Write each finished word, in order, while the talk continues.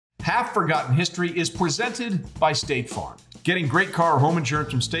Half Forgotten History is presented by State Farm. Getting great car or home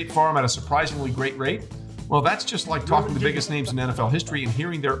insurance from State Farm at a surprisingly great rate? Well, that's just like talking to the biggest names in NFL history and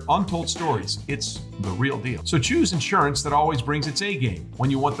hearing their untold stories. It's the real deal. So choose insurance that always brings its A game.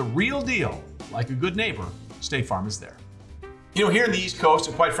 When you want the real deal, like a good neighbor, State Farm is there. You know, here in the East Coast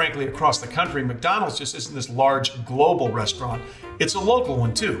and quite frankly across the country, McDonald's just isn't this large global restaurant. It's a local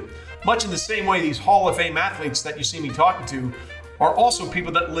one too. Much in the same way these Hall of Fame athletes that you see me talking to are also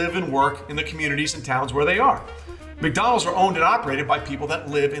people that live and work in the communities and towns where they are. McDonald's are owned and operated by people that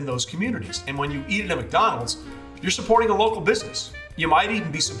live in those communities. And when you eat at a McDonald's, you're supporting a local business. You might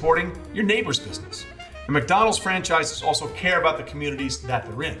even be supporting your neighbor's business. And McDonald's franchises also care about the communities that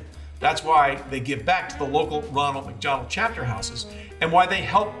they're in. That's why they give back to the local Ronald McDonald chapter houses and why they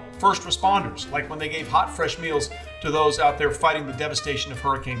help first responders, like when they gave hot, fresh meals to those out there fighting the devastation of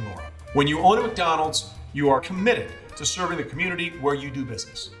Hurricane Laura. When you own a McDonald's, you are committed to serving the community where you do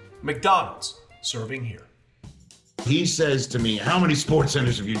business. McDonald's, serving here. He says to me, how many sports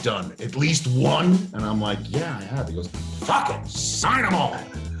centers have you done? At least one? And I'm like, yeah, I have. He goes, fuck it, sign them all.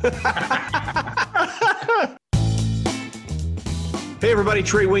 Hey everybody,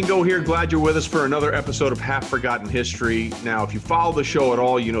 Trey Wingo here. Glad you're with us for another episode of Half Forgotten History. Now, if you follow the show at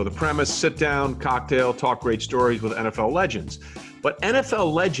all, you know the premise. Sit down, cocktail, talk great stories with NFL legends. But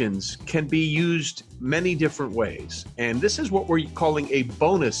NFL legends can be used many different ways. And this is what we're calling a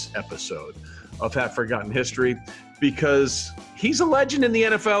bonus episode of Half Forgotten History, because he's a legend in the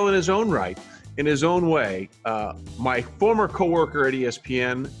NFL in his own right, in his own way. My former coworker at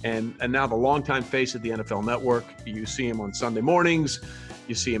ESPN and now the longtime face of the NFL Network. You see him on Sunday mornings.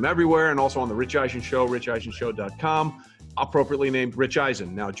 You see him everywhere, and also on the Rich Eisen Show, richeisenshow.com. Appropriately named Rich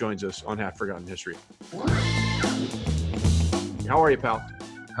Eisen now joins us on Half Forgotten History. How are you, pal?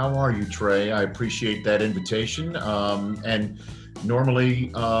 How are you, Trey? I appreciate that invitation. And normally,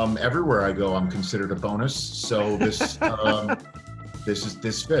 everywhere I go, I'm considered a bonus. So this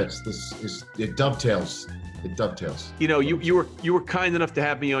this fits. It dovetails. It dovetails. You know, you were kind enough to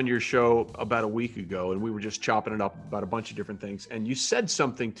have me on your show about a week ago, and we were just chopping it up about a bunch of different things. And you said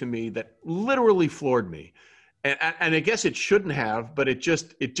something to me that literally floored me. And I guess it shouldn't have, but it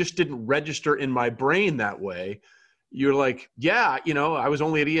just didn't register in my brain that way. You're like, yeah, you know, I was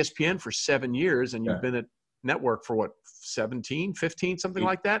only at ESPN for 7 years, and you've been at Network for what, 17, 15, something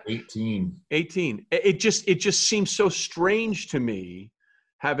like that? 18. It just seems so strange to me,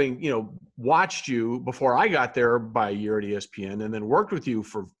 having, you know, watched you before I got there by a year at ESPN and then worked with you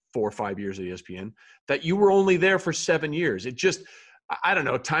for 4 or 5 years at ESPN, that you were only there for 7 years. It just, I don't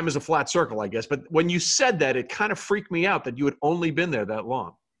know, time is a flat circle, I guess. But when you said that, it kind of freaked me out that you had only been there that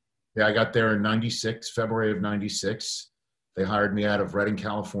long. Yeah, I got there in February of 96. They hired me out of Redding,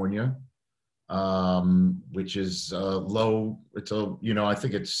 California, which is low. It's I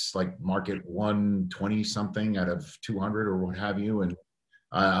think it's like market 120 something out of 200 or what have you. And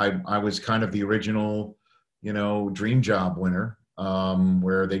I was kind of the original, dream job winner,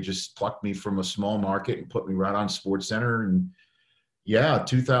 where they just plucked me from a small market and put me right on SportsCenter. And yeah,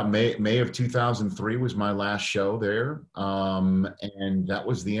 May of 2003 was my last show there. And that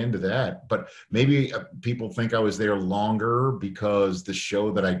was the end of that. But maybe people think I was there longer because the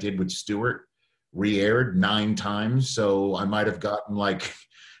show that I did with Stewart re-aired 9 times. So I might have gotten like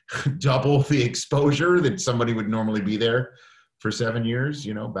double the exposure that somebody would normally be there for 7 years.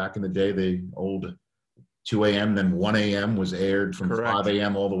 Back in the day, the old 2 a.m. then 1 a.m. was aired from Correct. 5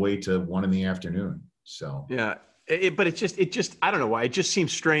 a.m. all the way to 1 in the afternoon. So yeah. But it just, I don't know why. It just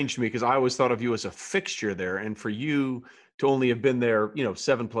seems strange to me because I always thought of you as a fixture there. And for you to only have been there,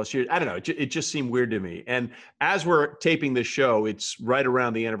 7+ years, I don't know. It just seemed weird to me. And as we're taping this show, it's right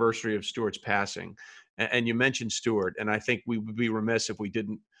around the anniversary of Stewart's passing. And you mentioned Stewart. And I think we would be remiss if we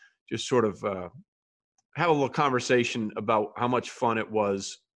didn't just sort of have a little conversation about how much fun it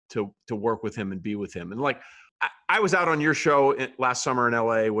was to work with him and be with him. And like, I was out on your show last summer in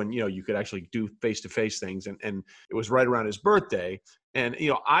LA when, you could actually do face-to-face things, and it was right around his birthday. And,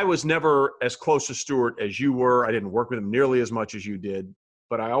 I was never as close to Stewart as you were. I didn't work with him nearly as much as you did,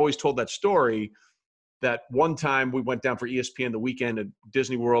 but I always told that story that one time we went down for ESPN the weekend at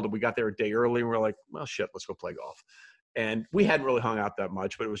Disney World, and we got there a day early, and we were like, well, shit, let's go play golf. And we hadn't really hung out that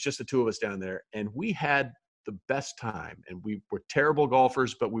much, but it was just the two of us down there, and we had the best time. And we were terrible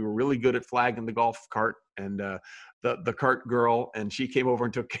golfers, but we were really good at flagging the golf cart, and the cart girl, and she came over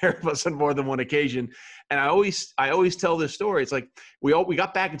and took care of us on more than one occasion. And I always tell this story. It's like we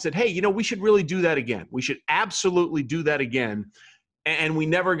got back and said, hey, we should really do that again. We should absolutely do that again. And we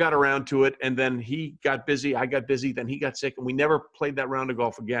never got around to it. And then he got busy, I got busy, then he got sick, and we never played that round of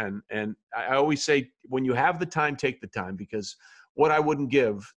golf again. And I always say, when you have the time, take the time, because what I wouldn't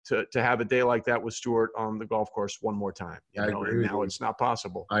give to have a day like that with Stewart on the golf course one more time. I agree And with now you. it's not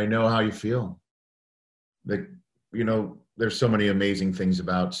possible. I know how you feel. There's so many amazing things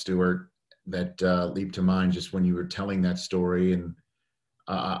about Stewart that leap to mind just when you were telling that story. And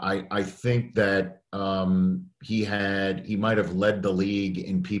I think that he might have led the league,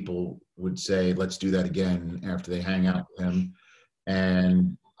 and people would say, let's do that again after they hang out with him.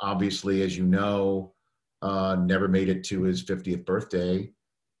 And obviously, as you know, never made it to his 50th birthday,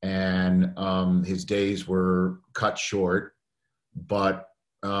 and his days were cut short. But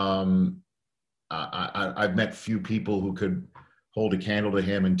I've met few people who could hold a candle to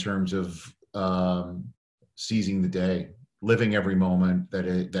him in terms of seizing the day, living every moment that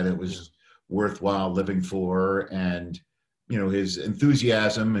it was worthwhile living for. And his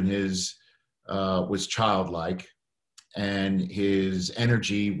enthusiasm and his was childlike, and his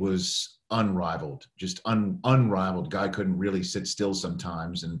energy was unrivaled, just unrivaled. Guy couldn't really sit still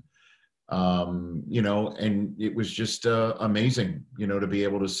sometimes. And and it was just amazing, to be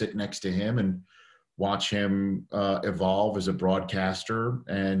able to sit next to him and watch him evolve as a broadcaster,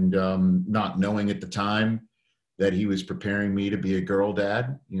 and not knowing at the time that he was preparing me to be a girl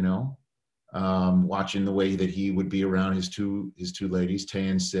dad, watching the way that he would be around his two ladies, Tay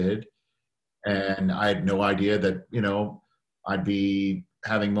and Sid. And I had no idea that, I'd be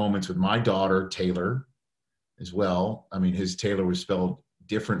having moments with my daughter, Taylor, as well. I mean, his Taylor was spelled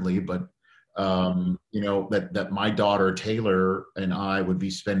differently, but that my daughter, Taylor, and I would be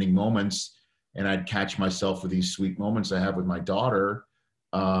spending moments, and I'd catch myself with these sweet moments I have with my daughter.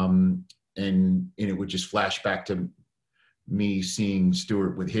 And it would just flash back to me seeing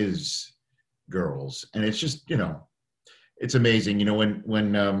Stewart with his girls. And it's just, it's amazing.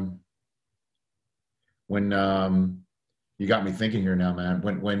 When you got me thinking here now, man,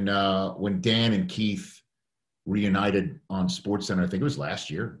 when Dan and Keith reunited on SportsCenter, I think it was last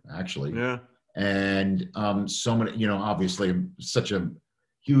year, actually. Yeah. And so many, obviously I'm such a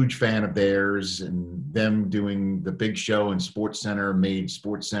huge fan of theirs, and them doing the big show in SportsCenter made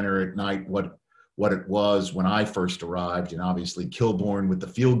SportsCenter at night what it was when I first arrived. And obviously Kilborn with the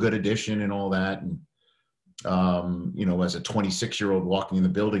Feel Good edition and all that. And, as a 26-year-old walking in the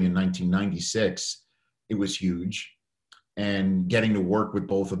building in 1996, it was huge. And getting to work with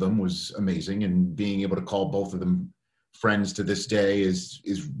both of them was amazing. And being able to call both of them friends to this day is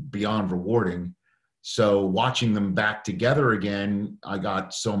beyond rewarding. So watching them back together again, I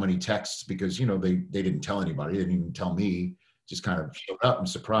got so many texts because, they didn't tell anybody. They didn't even tell me, just kind of showed up and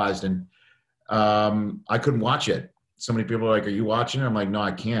surprised. And I couldn't watch it. So many people are like, are you watching it? I'm like, no,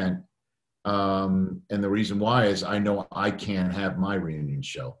 I can't. And the reason why is I know I can't have my reunion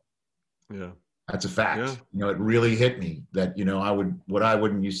show. Yeah. That's a fact. Yeah. It really hit me that, I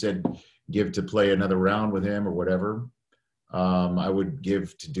wouldn't, you said, give to play another round with him or whatever. I would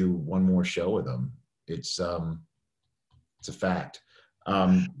give to do one more show with him. It's a fact.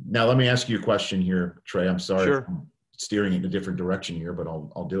 Now let me ask you a question here, Trey. I'm sorry. Sure. I'm steering it in a different direction here, but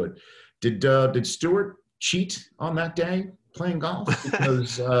I'll do it. Did Stewart cheat on that day playing golf?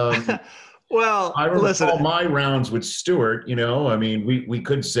 Because, well, I recall listen, my rounds with Stewart, we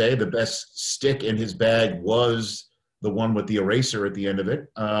could say the best stick in his bag was the one with the eraser at the end of it.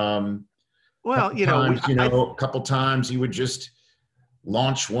 well, a couple times he would just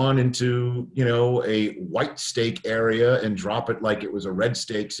launch one into, a white stake area and drop it like it was a red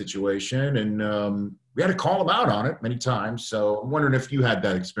stake situation. And we had to call him out on it many times. So I'm wondering if you had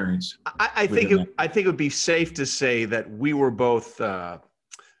that experience. I think it would be safe to say that we were both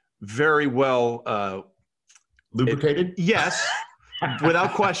very well lubricated. Yes,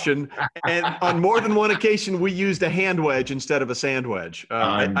 without question. And on more than one occasion, we used a hand wedge instead of a sand wedge.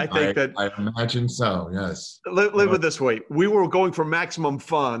 I imagine so. Yes. Live it this way: we were going for maximum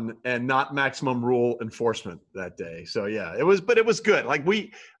fun and not maximum rule enforcement that day. So yeah, it was good. Like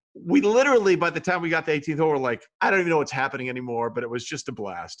we literally, by the time we got to 18th hole, we're like, I don't even know what's happening anymore. But it was just a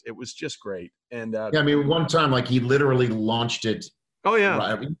blast. It was just great. And one time, like he literally launched it. Oh yeah.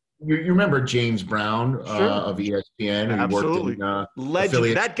 Right. You remember James Brown of ESPN? Absolutely. He worked in,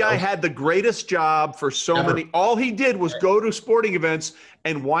 legend. That guy had the greatest job for so ever. many. All he did was go to sporting events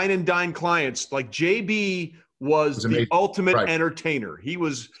and wine and dine clients. Like JB was the ultimate entertainer. He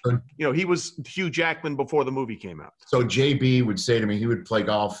was, he was Hugh Jackman before the movie came out. So JB would say to me, he would play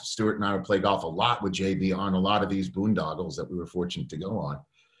golf. Stewart and I would play golf a lot with JB on a lot of these boondoggles that we were fortunate to go on.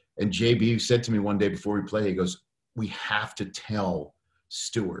 And JB said to me one day before we played, he goes, we have to tell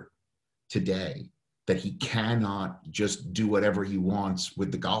Stewart today that he cannot just do whatever he wants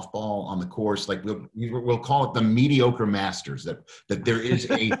with the golf ball on the course. Like we'll call it the mediocre masters, that there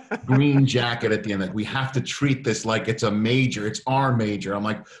is a green jacket at the end, that we have to treat this like it's a major, it's our major. I'm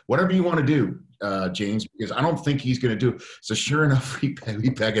like, whatever you want to do, James, because I don't think he's going to do. So sure enough, we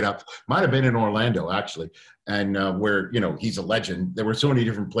peg it up. Might have been in Orlando, actually. And where, he's a legend. There were so many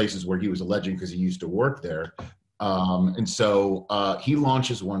different places where he was a legend because he used to work there. And so he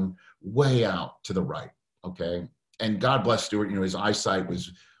launches one way out to the right. Okay. And God bless Stewart, his eyesight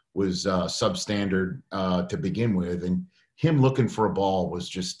was substandard to begin with. And him looking for a ball was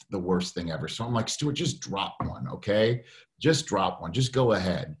just the worst thing ever. So I'm like, Stewart, just drop one. Okay. Just drop one. Just go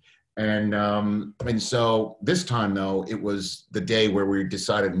ahead. And so this time though, it was the day where we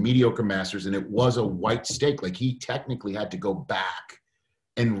decided mediocre masters, and it was a white stake. Like he technically had to go back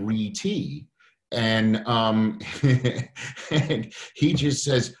and re-tee. And, and he just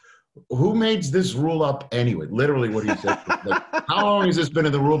says, who made this rule up anyway? Literally what he said. Like, how long has this been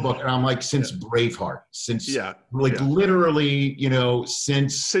in the rule book? And I'm like, since Braveheart, literally,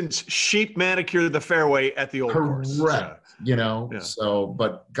 since sheep manicured the fairway at the old course. Correct. So,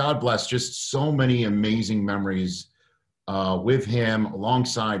 but God bless, just so many amazing memories with him,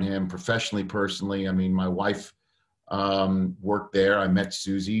 alongside him, professionally, personally. I mean, my wife worked there. I met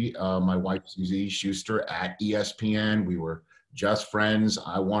Susie, my wife, Susie Schuster, at ESPN. We were just friends.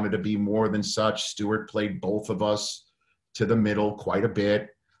 I wanted to be more than such. Stewart played both of us to the middle quite a bit.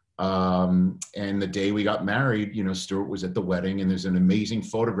 And the day we got married, Stewart was at the wedding, and there's an amazing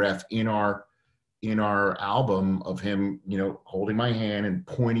photograph in our album of him, holding my hand and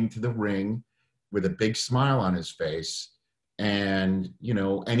pointing to the ring with a big smile on his face. And,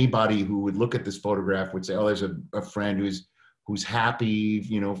 anybody who would look at this photograph would say, oh, there's a friend who's happy,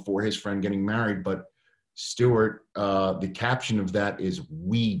 for his friend getting married. But Stewart, the caption of that is,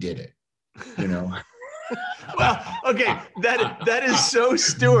 we did it, Well, okay. That is so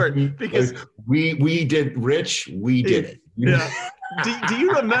Stewart, because we did, Rich, we did it. Yeah. Do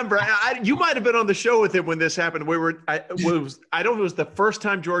you remember? You might have been on the show with him when this happened. I don't know if it was the first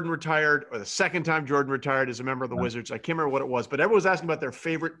time Jordan retired or the second time Jordan retired as a member of the Wizards. I can't remember what it was, but everyone was asking about their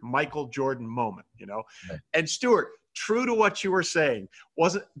favorite Michael Jordan moment, Right. And Stewart, true to what you were saying,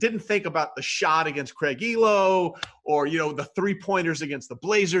 didn't think about the shot against Craig Elo, or the 3-pointers against the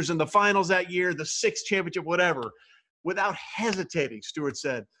Blazers in the finals that year, the 6th championship, whatever. Without hesitating, Stewart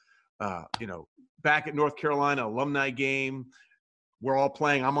said, back at North Carolina alumni game, we're all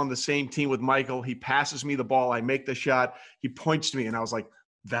playing. I'm on the same team with Michael. He passes me the ball. I make the shot. He points to me, and I was like,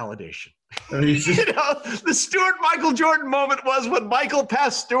 validation. The Stewart Michael Jordan moment was when Michael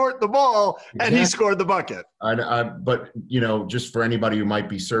passed Stewart the ball and he scored the bucket. But just for anybody who might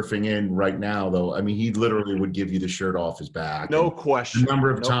be surfing in right now, though, I mean, he literally would give you the shirt off his back. No question. A number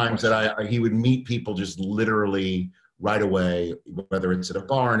of times that he would meet people just literally right away, whether it's at a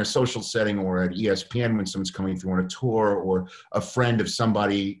bar in a social setting or at ESPN when someone's coming through on a tour, or a friend of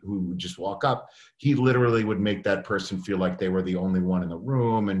somebody who would just walk up. He literally would make that person feel like they were the only one in the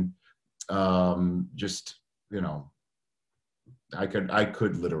room. And I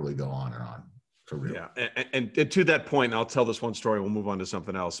could literally go on and on, for real. Yeah. And to that point, I'll tell this one story. We'll move on to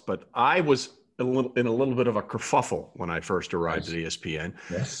something else. But I was in a little bit of a kerfuffle when I first arrived at ESPN.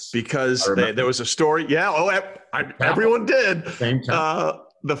 Yes. Because there was a story. Yeah. Oh, everyone did.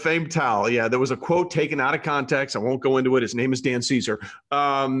 The famed towel. Yeah. There was a quote taken out of context. I won't go into it. His name is Dan Caesar.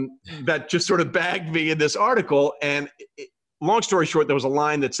 That just sort of bagged me in this article. And long story short, there was a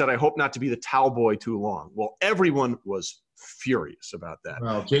line that said, I hope not to be the towel boy too long. Well, everyone was furious about that.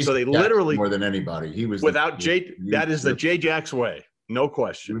 Well, so they literally, more than anybody, he was without Jay. That is the Jay Jacks way. No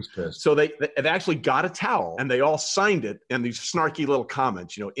question. He was pissed. So they actually got a towel, and they all signed it, and these snarky little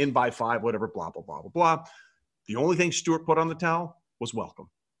comments, in by 5, whatever, blah, blah, blah, blah, blah. The only thing Stewart put on the towel was welcome.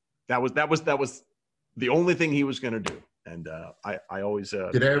 That was the only thing he was going to do. And I always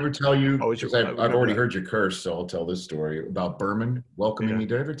did I ever tell you? I've already that. heard you curse, so I'll tell this story about Berman welcoming me.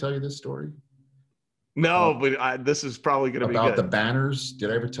 Did I ever tell you this story? No, but this is probably going to be about good. The banners.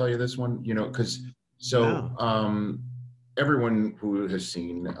 Did I ever tell you this one? Because everyone who has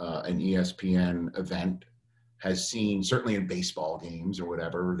seen an ESPN event has seen, certainly in baseball games or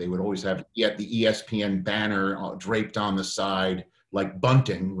whatever, they would always have the ESPN banner draped on the side, like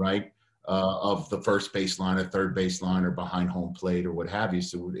bunting, right? Of the first baseline or third baseline or behind home plate or what have you.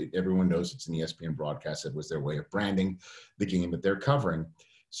 So everyone knows it's an ESPN broadcast. It was their way of branding the game that they're covering.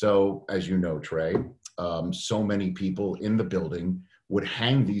 So as you know, Trey, so many people in the building would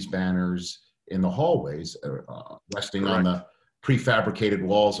hang these banners in the hallways, resting on the prefabricated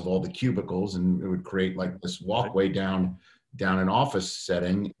walls of all the cubicles, and it would create like this walkway down an office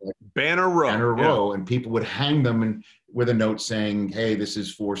setting. Banner Row. Banner Yeah. Row, and people would hang them and with a note saying, "Hey, this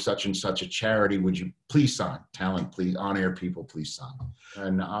is for such and such a charity. Would you please sign? Talent, please. On-air people, please sign."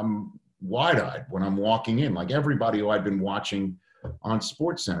 And I'm wide-eyed when I'm walking in, like everybody who I'd been watching on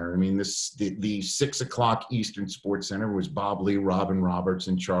SportsCenter. I mean, the 6 o'clock Eastern SportsCenter was Bob Lee, Robin Roberts,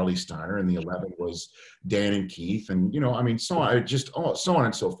 and Charlie Steiner, and the 11 was Dan and Keith, and I mean, so on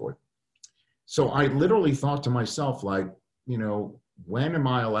and so forth. So I literally thought to myself, like, when am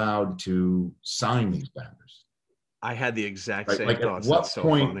I allowed to sign these banners? I had the exact Right? same Like, thoughts. at what That's so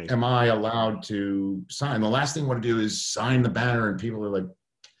point funny. am I allowed to sign? The last thing I want to do is sign the banner, and people are like,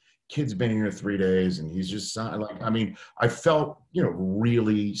 "Kid's been here 3 days, and he's just signed." Like, I mean, I felt,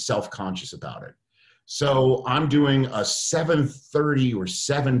 really self-conscious about it. So I'm doing a 7:30 or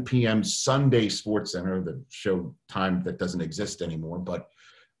 7 p.m. Sunday SportsCenter, the show time that doesn't exist anymore. But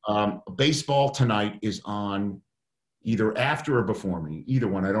Baseball Tonight is on either after or before me, either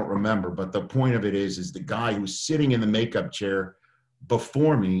one, I don't remember. But the point of it is the guy who's sitting in the makeup chair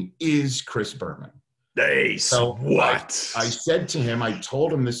before me is Chris Berman. Nice. So what? I said to him, I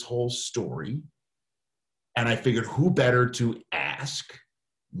told him this whole story, and I figured who better to ask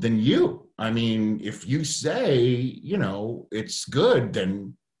than you? I mean, if you say, it's good,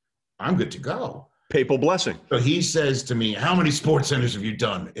 then I'm good to go. Papal blessing. So he says to me, "How many SportsCenters have you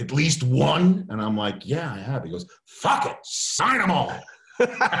done? At least one?" And I'm like, "Yeah, I have." He goes, "Fuck it, sign them all."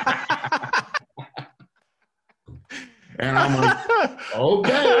 And I'm like,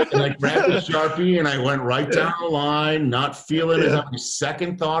 "Okay." And I grabbed a Sharpie and I went right down the line, not feeling it, having a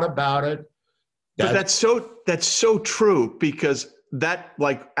second thought about it. But that's so true, because that,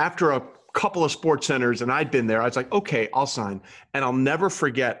 like, after a couple of SportsCenters, and I'd been there, I was like, okay, I'll sign. And I'll never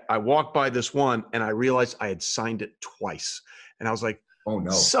forget, I walked by this one and I realized I had signed it twice. And I was like, oh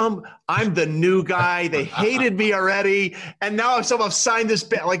no, I'm the new guy. They hated me already. And now I've signed this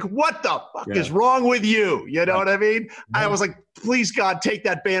banner. Like, what the fuck is wrong with you? You know what I mean? I was like, please God, take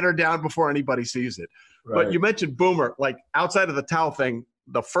that banner down before anybody sees it. Right. But you mentioned Boomer, like, outside of the towel thing,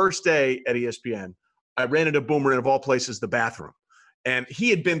 the first day at ESPN, I ran into Boomer in, of all places, the bathroom. And he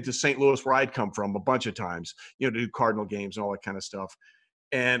had been to St. Louis, where I'd come from, a bunch of times, to do Cardinal games and all that kind of stuff.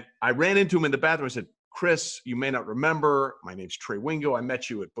 And I ran into him in the bathroom. I said, "Chris, you may not remember, my name's Trey Wingo. I met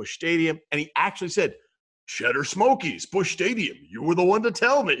you at Busch Stadium." And he actually said, "Cheddar Smokies, Busch Stadium. You were the one to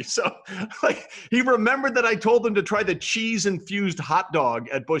tell me." So, like, he remembered that I told him to try the cheese-infused hot dog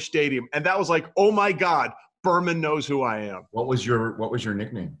at Busch Stadium. And that was like, oh my God, Berman knows who I am. What was your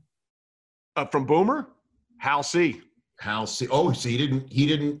nickname? From Boomer? Hal C. Hal C. Oh, so he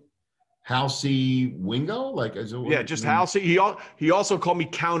didn't Hal C. Wingo? Like, Just Hal C. He also called me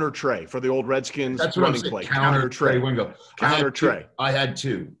Counter Trey for the old Redskins. That's what I'm saying. Play. Counter Trey Wingo. Counter Trey. I had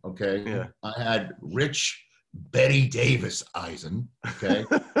two. Okay. Yeah. I had Rich Betty Davis Eisen. Okay.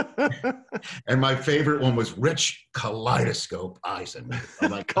 And my favorite one was Rich Kaleidoscope Eisen.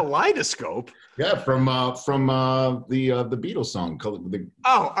 I'm like, Kaleidoscope? Yeah, from the Beatles song.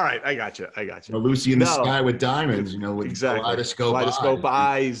 All right, I got you. Lucy in the Sky with Diamonds. With exactly. Kaleidoscope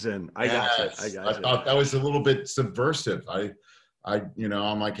eyes, and I got you. I thought that was a little bit subversive.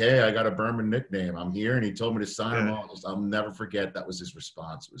 I'm like, "Hey, I got a Berman nickname. I'm here," and he told me to sign them all. I'll never forget. That was his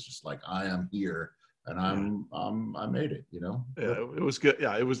response. It was just like, "I am here." And I made it, Yeah, it was good.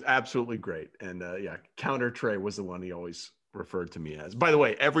 Yeah, it was absolutely great. And Counter Trey was the one he always referred to me as. By the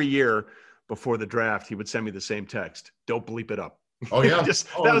way, every year before the draft, he would send me the same text: "Don't bleep it up." Oh yeah, that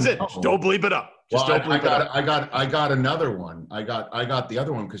was it. Don't bleep it up. Just don't bleep it up. I got another one. I got the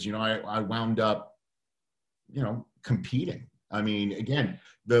other one because I wound up, competing. I mean, again,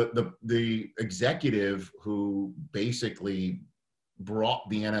 the executive who basically brought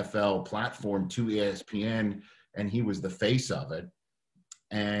the NFL platform to ESPN, and he was the face of it.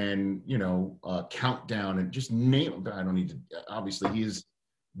 And, Countdown, and just name, I don't need to, obviously he's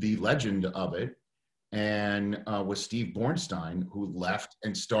the legend of it. And was Steve Bornstein, who left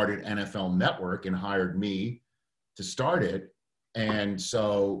and started NFL Network and hired me to start it. And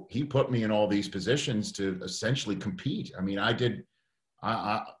so he put me in all these positions to essentially compete. I mean, I did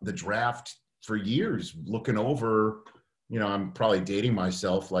the draft for years, looking over, I'm probably dating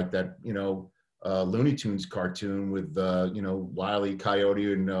myself, like that, Looney Tunes cartoon with, Wile E.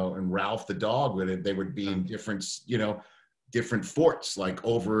 Coyote and Ralph the dog, where they would be in different forts, like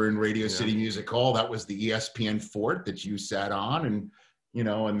over in Radio City Music Hall. That was the ESPN fort that you sat on. And,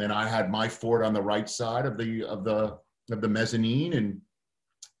 and then I had my fort on the right side of the mezzanine, and,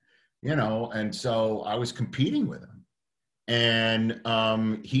 and so I was competing with him. And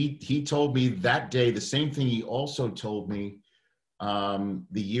he told me that day the same thing he also told me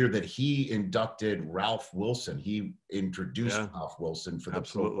the year that he inducted Ralph Wilson. He introduced Ralph Wilson for the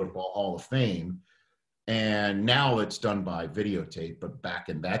Absolutely. Pro Football Hall of Fame. And now it's done by videotape, but back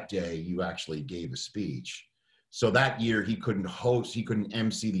in that day, you actually gave a speech. So that year he couldn't host, he couldn't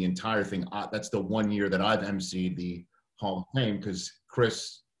MC the entire thing. That's the one year that I've MC'd the Hall of Fame, because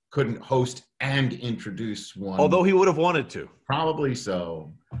Chris couldn't host and introduce one. Although he would have wanted to. Probably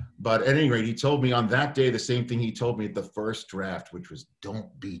so. But at any rate, he told me on that day the same thing he told me at the first draft, which was,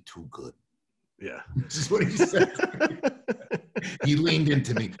 don't be too good. Yeah. This is what he said. He leaned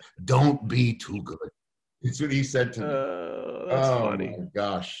into me, don't be too good. That's what he said to me. That's funny. My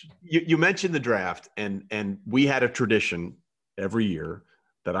gosh. You mentioned the draft, and we had a tradition every year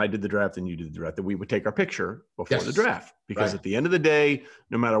that I did the draft and you did the draft, that we would take our picture before the draft, because at the end of the day,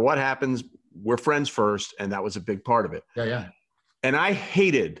 no matter what happens, we're friends first, and that was a big part of it. Yeah. And I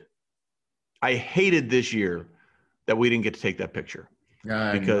hated this year that we didn't get to take that picture.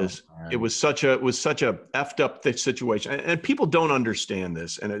 Because it was such a effed up situation, and people don't understand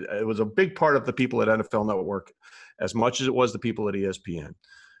this. And it was a big part of the people at NFL Network, as much as it was the people at ESPN.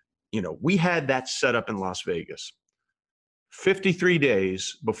 You know, we had that set up in Las Vegas 53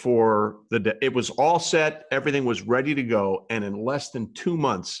 days before it was all set. Everything was ready to go. And in less than 2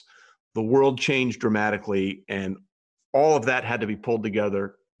 months, the world changed dramatically. And all of that had to be pulled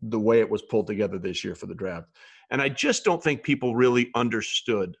together the way it was pulled together this year for the draft. And I just don't think people really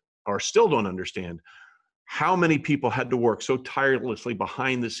understood, or still don't understand, how many people had to work so tirelessly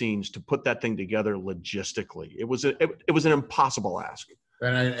behind the scenes to put that thing together logistically. It was an impossible ask.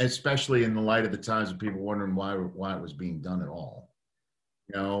 And especially in the light of the times of people wondering why it was being done at all,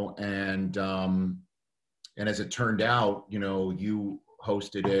 you know. And as it turned out, you know, you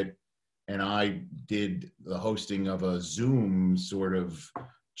hosted it, and I did the hosting of a Zoom sort of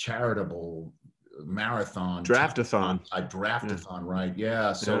charitable marathon, draftathon, right?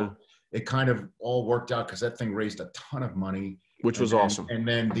 Yeah. So it kind of all worked out, because that thing raised a ton of money, which was awesome. And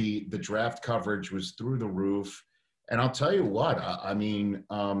then the draft coverage was through the roof. And I'll tell you what, I mean,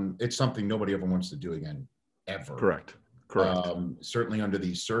 it's something nobody ever wants to do again, ever. Correct. Certainly under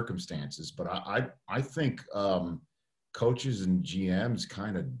these circumstances. But I think coaches and GMs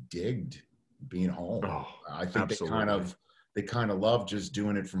kind of digged being home. I think absolutely. they kind of love just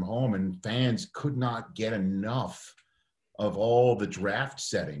doing it from home, and fans could not get enough of all the draft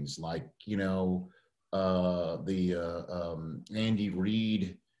settings, like, you know, the Andy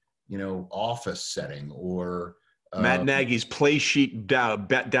Reid, you know, office setting, or Matt Nagy's play sheet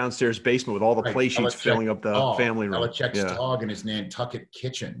downstairs basement with all the play sheets filling up the family room. Belichick's dog in his Nantucket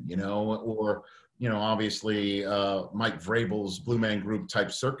kitchen, you know, or, you know, obviously Mike Vrabel's Blue Man Group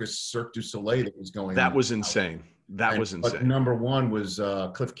type circus, Cirque du Soleil, that was going on. That was insane. But number one was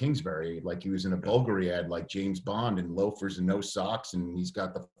Cliff Kingsbury. Like, he was in a Bulgari ad like James Bond, in loafers and no socks, and he's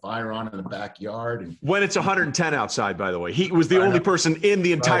got the fire on in the backyard. And when it's 110 outside, by the way, he was the only person in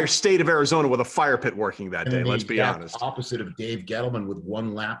the entire state of Arizona with a fire pit working that day. Let's be honest. Opposite of Dave Gettleman, with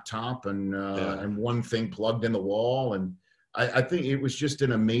one laptop and one thing plugged in the wall. And I think it was just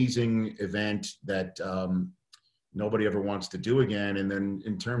an amazing event that nobody ever wants to do again. And then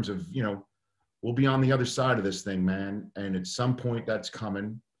in terms of, you know, we'll be on the other side of this thing, man. And at some point that's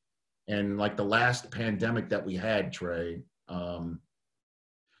coming. And like the last pandemic that we had, Trey,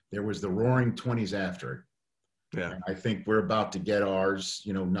 there was the roaring 20s after it. Yeah. And I think we're about to get ours,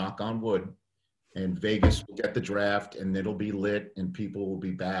 you know, knock on wood. And Vegas will get the draft, and it'll be lit, and people will be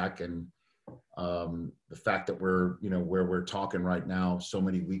back. And the fact that we're, you know, where we're talking right now, so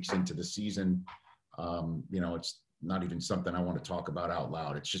many weeks into the season, you know, it's not even something I want to talk about out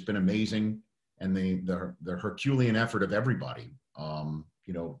loud. It's just been amazing. And the Herculean effort of everybody,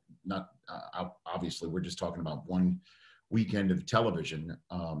 you know, not obviously we're just talking about one weekend of television.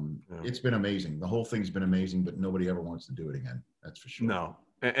 It's been amazing. The whole thing's been amazing, but nobody ever wants to do it again. That's for sure. No.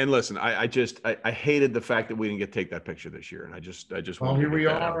 And listen, I hated the fact that we didn't get to take that picture this year. And I just well, here we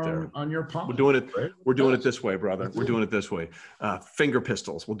are on your podcast. We're doing it. Right? We're doing it this way, brother. We're doing it this way. Finger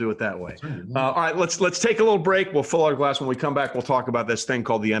pistols. We'll do it that way. All right. Let's take a little break. We'll fill our glass. When we come back, we'll talk about this thing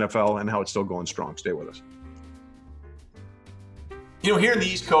called the NFL and how it's still going strong. Stay with us. You know, here in the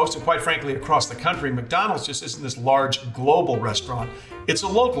East Coast, and quite frankly across the country, McDonald's just isn't this large global restaurant. It's a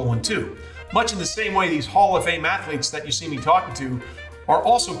local one too. Much in the same way these Hall of Fame athletes that you see me talking to are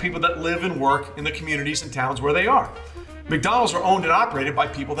also people that live and work in the communities and towns where they are. McDonald's are owned and operated by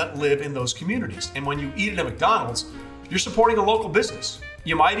people that live in those communities. And when you eat at a McDonald's, you're supporting a local business.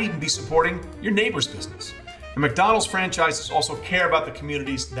 You might even be supporting your neighbor's business. And McDonald's franchises also care about the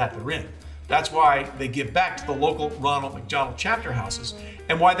communities that they're in. That's why they give back to the local Ronald McDonald chapter houses,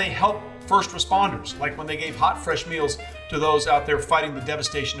 and why they help first responders, like when they gave hot, fresh meals to those out there fighting the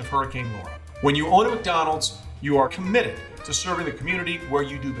devastation of Hurricane Laura. When you own a McDonald's, you are committed to serving the community where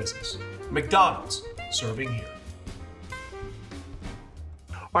you do business. McDonald's, serving here.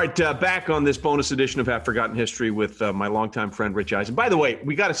 All right, back on this bonus edition of Half Forgotten History with my longtime friend Rich Eisen. By the way,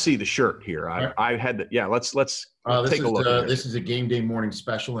 we got to see the shirt here. I had the, yeah. Let's take a look. This is a Game Day Morning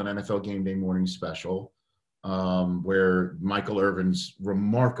Special, an NFL Game Day Morning Special, where Michael Irvin's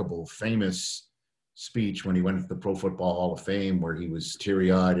remarkable, famous speech when he went to the Pro Football Hall of Fame, where he was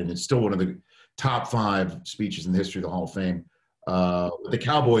teary-eyed, and it's still one of the top 5 speeches in the history of the Hall of Fame. The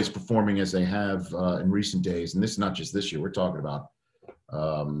Cowboys performing as they have in recent days, and this is not just this year. We're talking about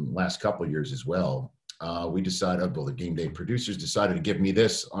last couple of years as well. We decided, well, the Game Day producers decided to give me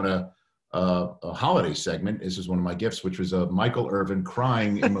this on a holiday segment. This is one of my gifts, which was a Michael Irvin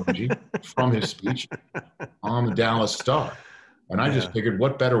crying emoji from his speech on the Dallas Star. And I just figured,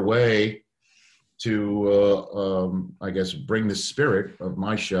 what better way to, I guess, bring the spirit of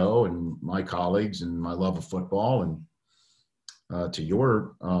my show and my colleagues and my love of football and to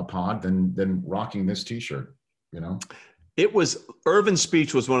your pod than rocking this T-shirt, you know? It was, Irvin's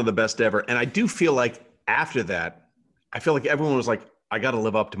speech was one of the best ever. And I do feel like after that, I feel like everyone was like, I got to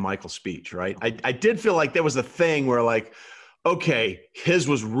live up to Michael's speech, right? I did feel like there was a thing where like, okay, his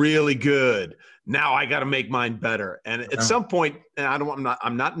was really good. Now I got to make mine better. And at some point, and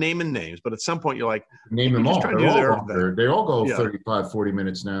I'm not naming names, but at some point you're like, name them all. They all go Yeah. 35, 40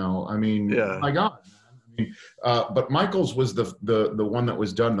 minutes now. I mean, my God. I mean, but Michael's was the one that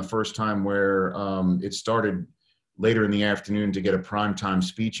was done the first time where it started later in the afternoon to get a primetime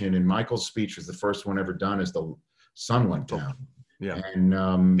speech in. And Michael's speech was the first one ever done as the sun went down. Yeah.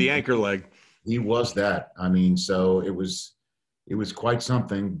 And the anchor leg. He was that. I mean, so it was quite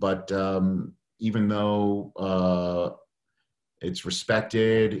something. But even though it's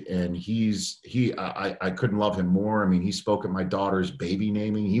respected, and I couldn't love him more. I mean, he spoke at my daughter's baby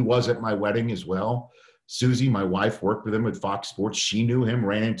naming. He was at my wedding as well. Susie, my wife, worked with him at Fox Sports. She knew him,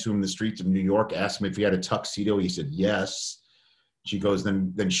 ran into him in the streets of New York, asked him if he had a tuxedo. He said yes. She goes,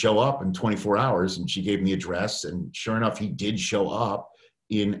 then show up in 24 hours. And she gave him the address. And sure enough, he did show up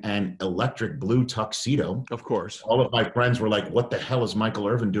in an electric blue tuxedo. Of course. All of my friends were like, what the hell is Michael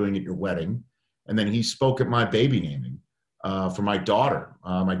Irvin doing at your wedding? And then he spoke at my baby naming for my daughter.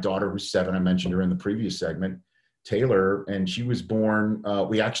 My daughter, who's 7, I mentioned her in the previous segment, Taylor, and she was born.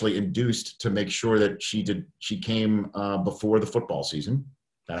 We actually induced to make sure that she came before the football season.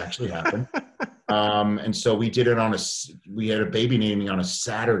 That actually happened. And so we did it we had a baby naming on a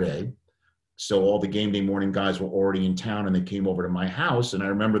Saturday. So all the Game Day Morning guys were already in town, and they came over to my house. And I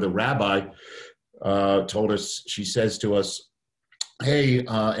remember the rabbi told us, she says to us, hey,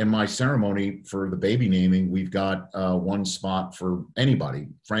 in my ceremony for the baby naming, we've got one spot for anybody,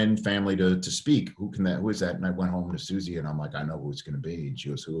 friend, family to speak. Who is that? And I went home to Susie, and I'm like, I know who it's going to be. And she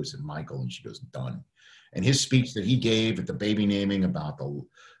goes, who is it? Michael. And she goes, done. And his speech that he gave at the baby naming about the,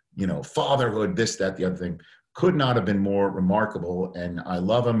 fatherhood, this, that, the other thing, could not have been more remarkable. And I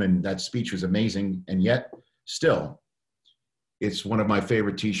love him, and that speech was amazing. And yet, still, it's one of my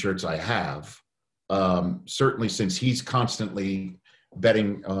favorite T-shirts I have. Certainly since he's constantly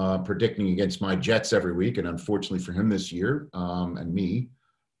betting, predicting against my Jets every week. And unfortunately for him this year, and me,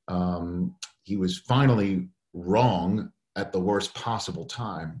 he was finally wrong at the worst possible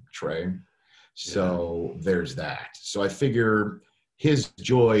time, Trey. So there's that. So I figure his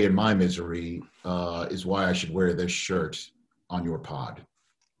joy and my misery is why I should wear this shirt on your pod.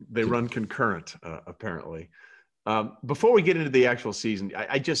 They run concurrent, apparently. Before we get into the actual season,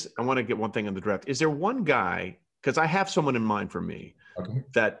 I want to get one thing on the draft. Is there one guy, because I have someone in mind for me,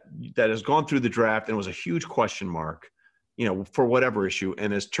 that has gone through the draft and was a huge question mark, for whatever issue,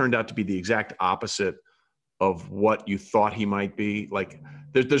 and has turned out to be the exact opposite of what you thought he might be? Like,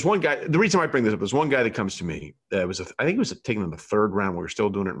 there's one guy. The reason I bring this up, there's one guy that comes to me. I think he was taken in the 3rd round. We were still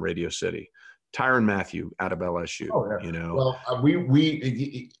doing it in Radio City. Tyrann Mathieu out of LSU. Oh, yeah. Well,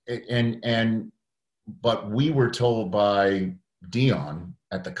 but we were told by Dion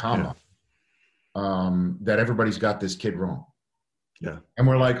at the combine that everybody's got this kid wrong. Yeah. And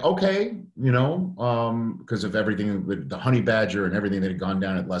we're like, okay, because of everything with the Honey Badger and everything that had gone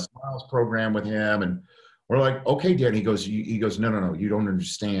down at Les Miles program with him. And we're like, okay, Dad. He goes, no, you don't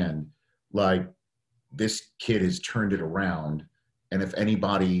understand. Like, this kid has turned it around. And if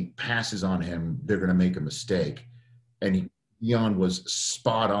anybody passes on him, they're going to make a mistake. And Dion was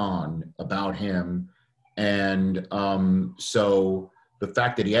spot on about him. And so the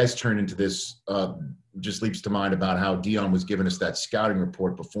fact that he has turned into this just leaps to mind about how Dion was giving us that scouting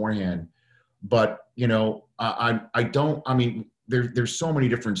report beforehand. But, there's so many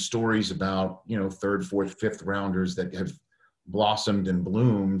different stories about, third, fourth, fifth rounders that have blossomed and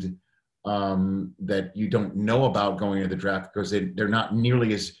bloomed that you don't know about going into the draft because they're not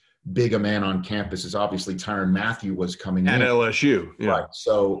nearly as big a man on campus as obviously Tyrann Mathieu was coming at in. LSU. Yeah.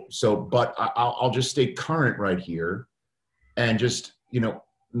 Right. But I'll just stay current right here and just,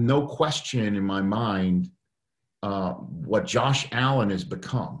 no question in my mind what Josh Allen has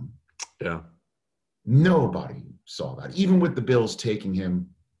become. Yeah. Nobody saw that, even with the Bills taking him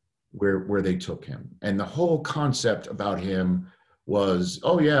where they took him. And the whole concept about him was,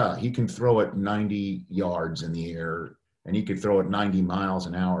 oh yeah, he can throw it 90 yards in the air and he could throw it 90 miles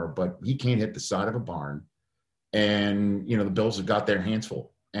an hour, but he can't hit the side of a barn. And, the Bills have got their hands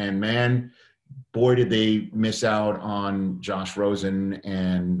full. And man, boy, did they miss out on Josh Rosen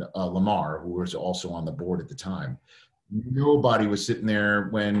and Lamar, who was also on the board at the time. Nobody was sitting there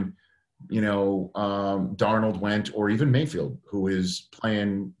when, Darnold went, or even Mayfield, who is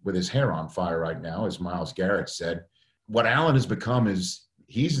playing with his hair on fire right now, as Myles Garrett said. What Allen has become is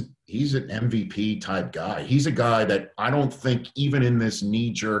he's an MVP type guy. He's a guy that I don't think even in this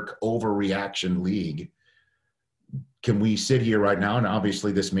knee-jerk overreaction league can we sit here right now, and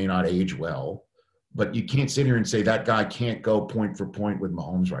obviously this may not age well, but you can't sit here and say that guy can't go point for point with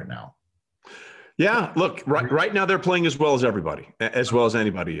Mahomes right now. Yeah, look, right now they're playing as well as everybody, as well as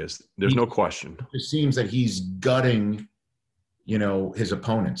anybody is. There's no question. It seems that he's gutting, his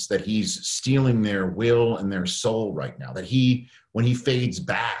opponents, that he's stealing their will and their soul right now, that when he fades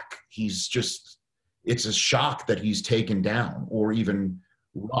back, it's a shock that he's taken down or even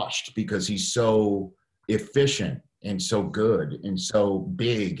rushed because he's so efficient and so good and so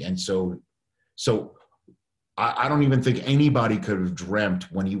big. And so I don't even think anybody could have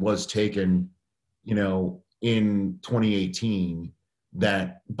dreamt when he was taken, in 2018,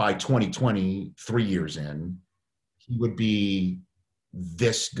 that by 2020, 3 years in, he would be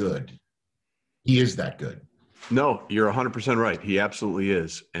this good. He is that good. No, you're 100% right. He absolutely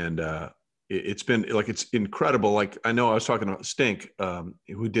is. And it's been it's incredible. Like, I know I was talking to Stink,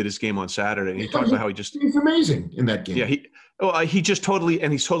 who did his game on Saturday, and he talked about how he's amazing in that game. Yeah, he's totally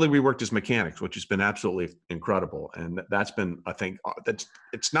reworked his mechanics, which has been absolutely incredible. And that's been, I think,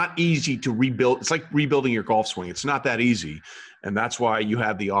 it's not easy to rebuild. It's like rebuilding your golf swing. It's not that easy. And that's why you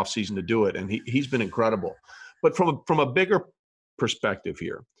have the off season to do it. And he's been incredible. But from a bigger perspective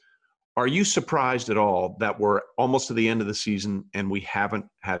here, are you surprised at all that we're almost to the end of the season and we haven't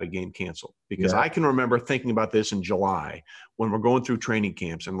had a game canceled? Because I can remember thinking about this in July when we're going through training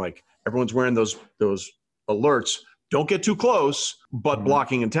camps and everyone's wearing those alerts. Don't get too close, but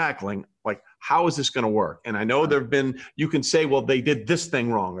blocking and tackling. How is this going to work? And I know you can say, well, they did this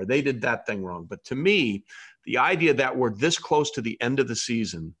thing wrong or they did that thing wrong. But to me, the idea that we're this close to the end of the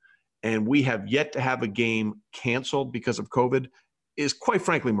season and we have yet to have a game canceled because of COVID is quite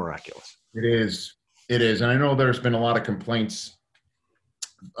frankly miraculous. It is. And I know there's been a lot of complaints.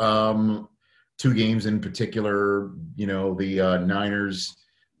 2 games in particular, the Niners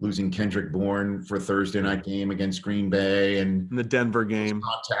losing Kendrick Bourne for a Thursday night game against Green Bay and the Denver game.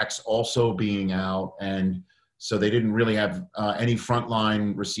 Contacts also being out. And so they didn't really have any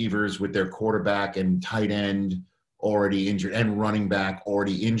frontline receivers with their quarterback and tight end already injured and running back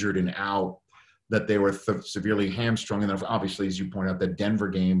already injured and out, that they were severely hamstrung. And then obviously, as you point out, the Denver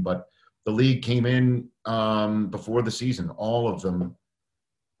game, but the league came in before the season, all of them,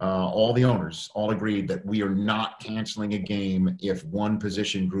 all the owners all agreed that we are not canceling a game if one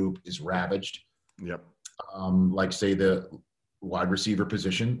position group is ravaged. Yep. Say the wide receiver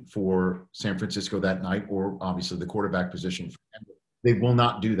position for San Francisco that night, or obviously the quarterback position for Denver. They will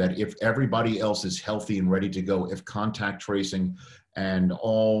not do that if everybody else is healthy and ready to go, if contact tracing and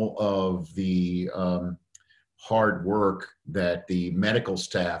all of the hard work that the medical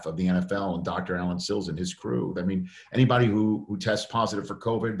staff of the NFL and Dr. Alan Sills and his crew, anybody who tests positive for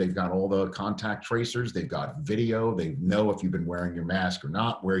COVID, they've got all the contact tracers, they've got video, they know if you've been wearing your mask or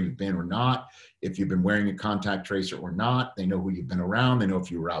not, where you've been or not, if you've been wearing a contact tracer or not, they know who you've been around, they know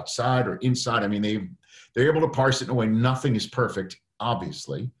if you were outside or inside. They're able to parse it in a way. Nothing is perfect,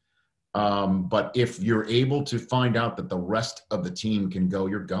 obviously. But if you're able to find out that the rest of the team can go,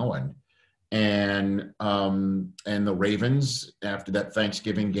 you're going. And the Ravens, after that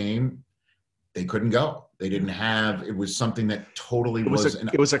Thanksgiving game, they couldn't go. They didn't have, it was something that totally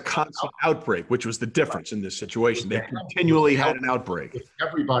it was a constant outbreak, which was the difference in this situation. They continually had an outbreak. With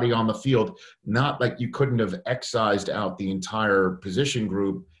everybody on the field, not like you couldn't have excised out the entire position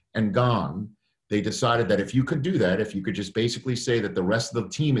group and gone. They decided that if you could do that, if you could just basically say that the rest of the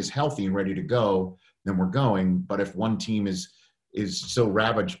team is healthy and ready to go, then we're going. But if one team is so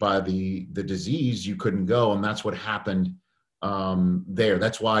ravaged by the disease, you couldn't go. And that's what happened there.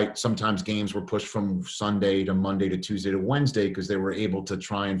 That's why sometimes games were pushed from Sunday to Monday to Tuesday to Wednesday, because they were able to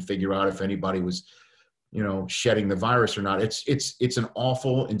try and figure out if anybody was, shedding the virus or not. It's an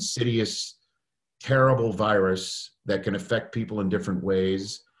awful, insidious, terrible virus that can affect people in different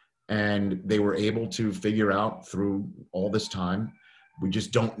ways. And they were able to figure out through all this time. We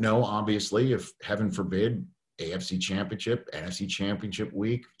just don't know, obviously, if, heaven forbid, AFC Championship, NFC Championship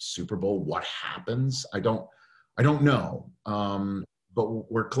week, Super Bowl, what happens? I don't know.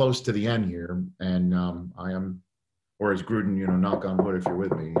 But we're close to the end here, and I am, or as Gruden, knock on wood if you're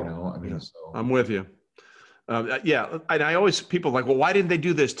with me, So. I'm with you. Yeah, and I always, people are like, well, why didn't they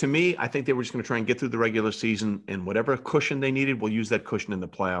do this? To me, I think they were just going to try and get through the regular season, and whatever cushion they needed, we'll use that cushion in the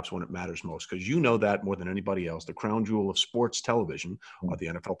playoffs when it matters most, because that more than anybody else. The crown jewel of sports television are the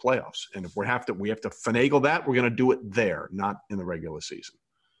NFL playoffs, and if we have to finagle that, we're going to do it there, not in the regular season.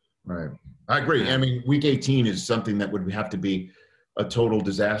 Right, I agree. I mean, Week 18 is something that would have to be a total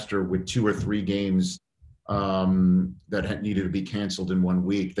disaster with 2 or 3 games that had needed to be canceled in 1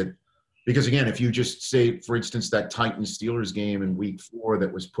 week. Because again, if you just say, for instance, that Titans-Steelers game in Week 4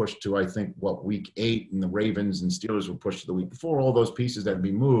 that was pushed to, I think, Week 8, and the Ravens and Steelers were pushed to the week before, all those pieces that would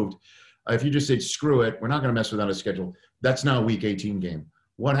be moved. If you just said, screw it, we're not going to mess with a schedule, that's now a Week 18 game.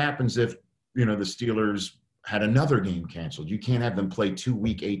 What happens if, the Steelers had another game canceled? You can't have them play 2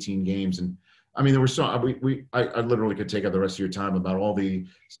 Week 18 games. And I mean, there were I literally could take up the rest of your time about all the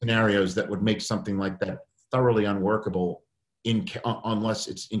scenarios that would make something like that thoroughly unworkable, unless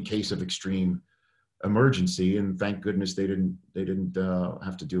it's in case of extreme emergency, and thank goodness they didn't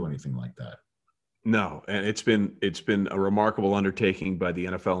have to do anything like that. No, and it's been a remarkable undertaking by the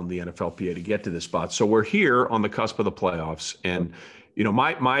NFL and the NFLPA to get to this spot. So we're here on the cusp of the playoffs, and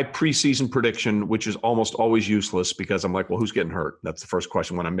my preseason prediction, which is almost always useless because I'm like, well, who's getting hurt? That's the first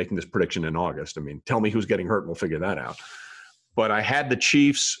question when I'm making this prediction in August. I mean, tell me who's getting hurt and we'll figure that out. But I had the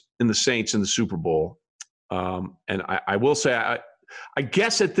Chiefs and the Saints in the Super Bowl. And I will say, I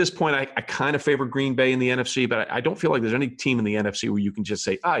guess at this point, I kind of favor Green Bay in the NFC, but I don't feel like there's any team in the NFC where you can just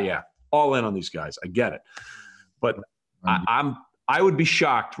say, oh yeah, all in on these guys. I get it. But I would be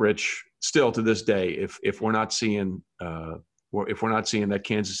shocked, Rich, still to this day, if we're not seeing that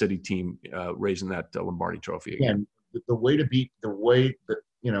Kansas City team raising that Lombardi trophy again. The way to beat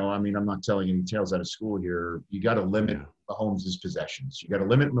I'm not telling any tales out of school here. You got to limit Mahomes' possessions. You got to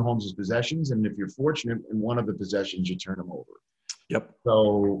limit Mahomes' possessions, and if you're fortunate in one of the possessions, you turn them over. Yep.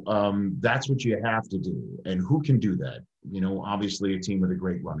 So that's what you have to do. And who can do that? Obviously a team with a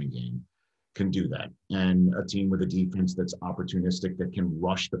great running game can do that, and a team with a defense that's opportunistic, that can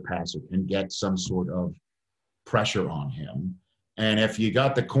rush the passer and get some sort of pressure on him. And if you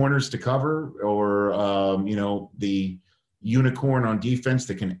got the corners to cover, or the unicorn on defense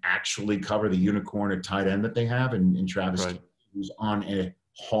that can actually cover the unicorn at tight end that they have in Travis, right, who's on a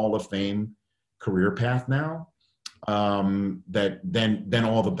Hall of Fame career path now, that then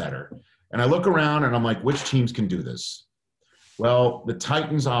all the better. And I look around and I'm like, which teams can do this? Well, the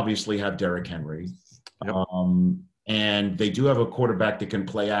Titans obviously have Derrick Henry. Yep. And they do have a quarterback that can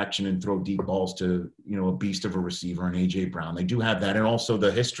play action and throw deep balls to, a beast of a receiver, and A.J. Brown. They do have that. And also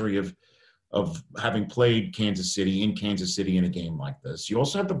the history of having played Kansas City in a game like this. You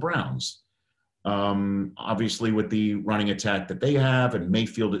also have the Browns, obviously with the running attack that they have, and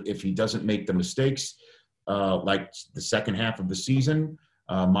Mayfield, if he doesn't make the mistakes, like the second half of the season,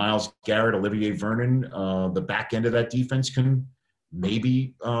 Myles Garrett, Olivier Vernon, the back end of that defense can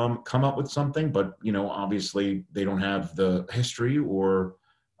maybe come up with something, but obviously they don't have the history or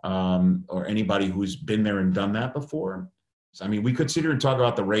anybody who's been there and done that before. So, I mean, we could sit here and talk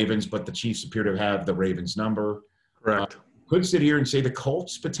about the Ravens, but the Chiefs appear to have the Ravens number. Correct. Could sit here and say the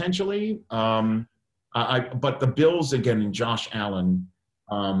Colts potentially. But the Bills, again, and Josh Allen,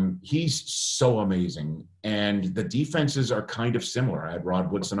 he's so amazing. And the defenses are kind of similar. I had Rod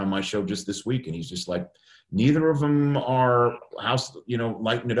Woodson on my show just this week, and he's just like, neither of them are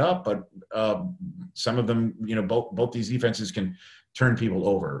lighting it up, but some of them, both these defenses can turn people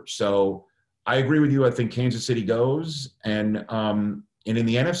over. So I agree with you. I think Kansas City goes, and in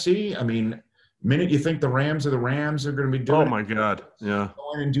the NFC, I mean, minute you think the Rams are going to be doing. Oh my God, yeah,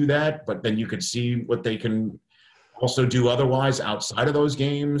 go in and do that, but then you could see what they can also do otherwise outside of those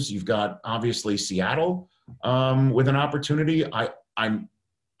games. You've got obviously Seattle with an opportunity. I'm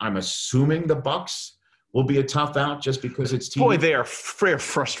assuming the Bucs will be a tough out just because it's team. Boy, they are very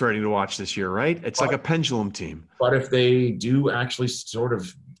frustrating to watch this year, right? It's like a pendulum team. But if they do actually sort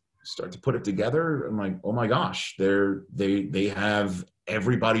of start to put it together, I'm like, oh my gosh, they have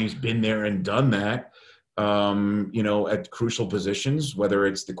everybody who's been there and done that, at crucial positions, whether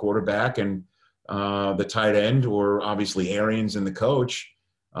it's the quarterback and the tight end, or obviously Arians and the coach.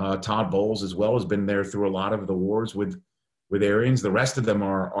 Todd Bowles as well has been there through a lot of the wars with Arians. The rest of them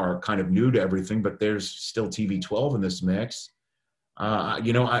are kind of new to everything, but there's still TB12 in this mix.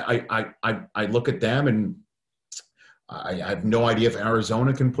 You know, I look at them and I have no idea if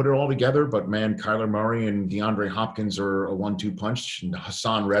Arizona can put it all together, but man, Kyler Murray and DeAndre Hopkins are a 1-2 punch. And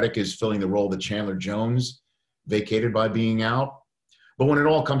Hassan Reddick is filling the role that Chandler Jones vacated by being out. But when it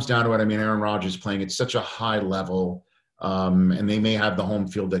all comes down to it, I mean, Aaron Rodgers playing at such a high level, and they may have the home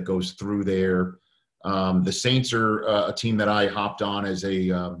field that goes through there. The Saints are a team that I hopped on as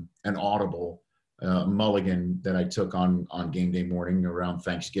an audible mulligan that I took on game day morning around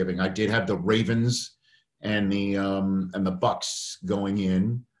Thanksgiving. I did have the Ravens and the Bucks going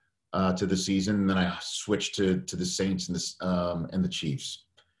in to the season, and then I switched to the Saints and the Chiefs.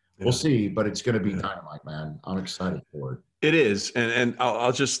 Yeah. We'll see, but it's going to be dynamite, man. I'm excited for it. It is, and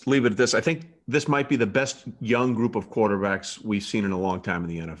I'll just leave it at this. I think this might be the best young group of quarterbacks we've seen in a long time in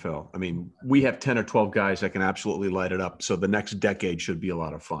the NFL. I mean, we have 10 or 12 guys that can absolutely light it up, so the next decade should be a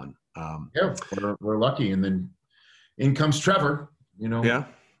lot of fun. Yeah, we're lucky, and then in comes Trevor. You know, yeah,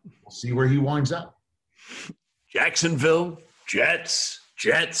 we'll see where he winds up. Jacksonville Jets.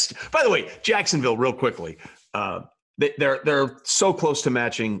 By the way, Jacksonville, real quickly, they're so close to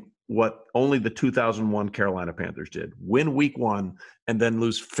matching what only the 2001 Carolina Panthers did: win week 1 and then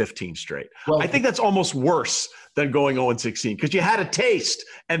lose 15 straight. Well, I think that's almost worse than going 0-16 because you had a taste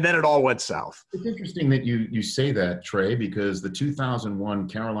and then it all went south. It's interesting that you say that, Trey, because the 2001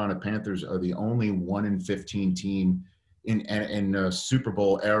 Carolina Panthers are the only 1-15 team in Super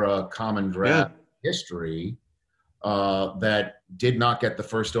Bowl era common draft history that did not get the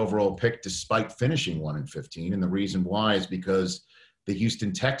first overall pick despite finishing 1-15. And the reason why is because the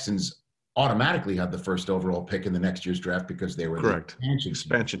Houston Texans automatically had the first overall pick in the next year's draft because they were the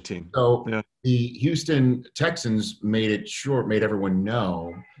expansion team. So the Houston Texans made everyone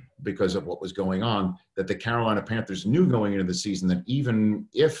know, because of what was going on, that the Carolina Panthers knew going into the season that even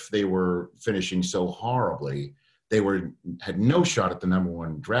if they were finishing so horribly, they had no shot at the number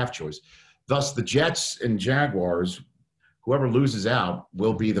 1 draft choice. Thus, the Jets and Jaguars, whoever loses out,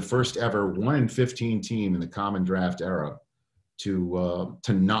 will be the first ever 1-15 team in the common draft era to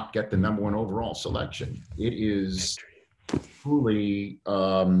not get the number 1 overall selection. It is truly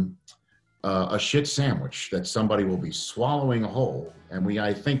a shit sandwich that somebody will be swallowing whole, and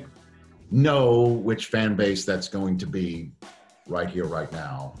I think know which fan base that's going to be right here, right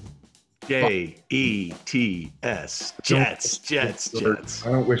now. Jets, Jets.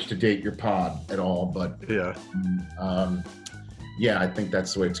 I don't wish to date your pod at all, but I think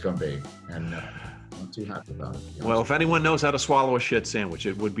that's the way it's going to be, and I'm too happy about it. Well, if anyone knows how to swallow a shit sandwich,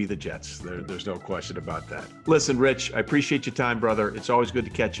 it would be the Jets. There's no question about that. Listen, Rich, I appreciate your time, brother. It's always good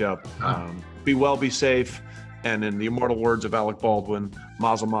to catch up. Be well, be safe, and in the immortal words of Alec Baldwin,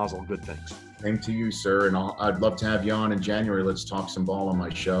 mazel mazel, good things. Same to you, sir, and I'd love to have you on in January. Let's talk some ball on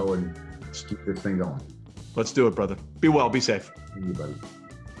my show and let's keep this thing going. Let's do it, brother. Be well, be safe. See you, buddy.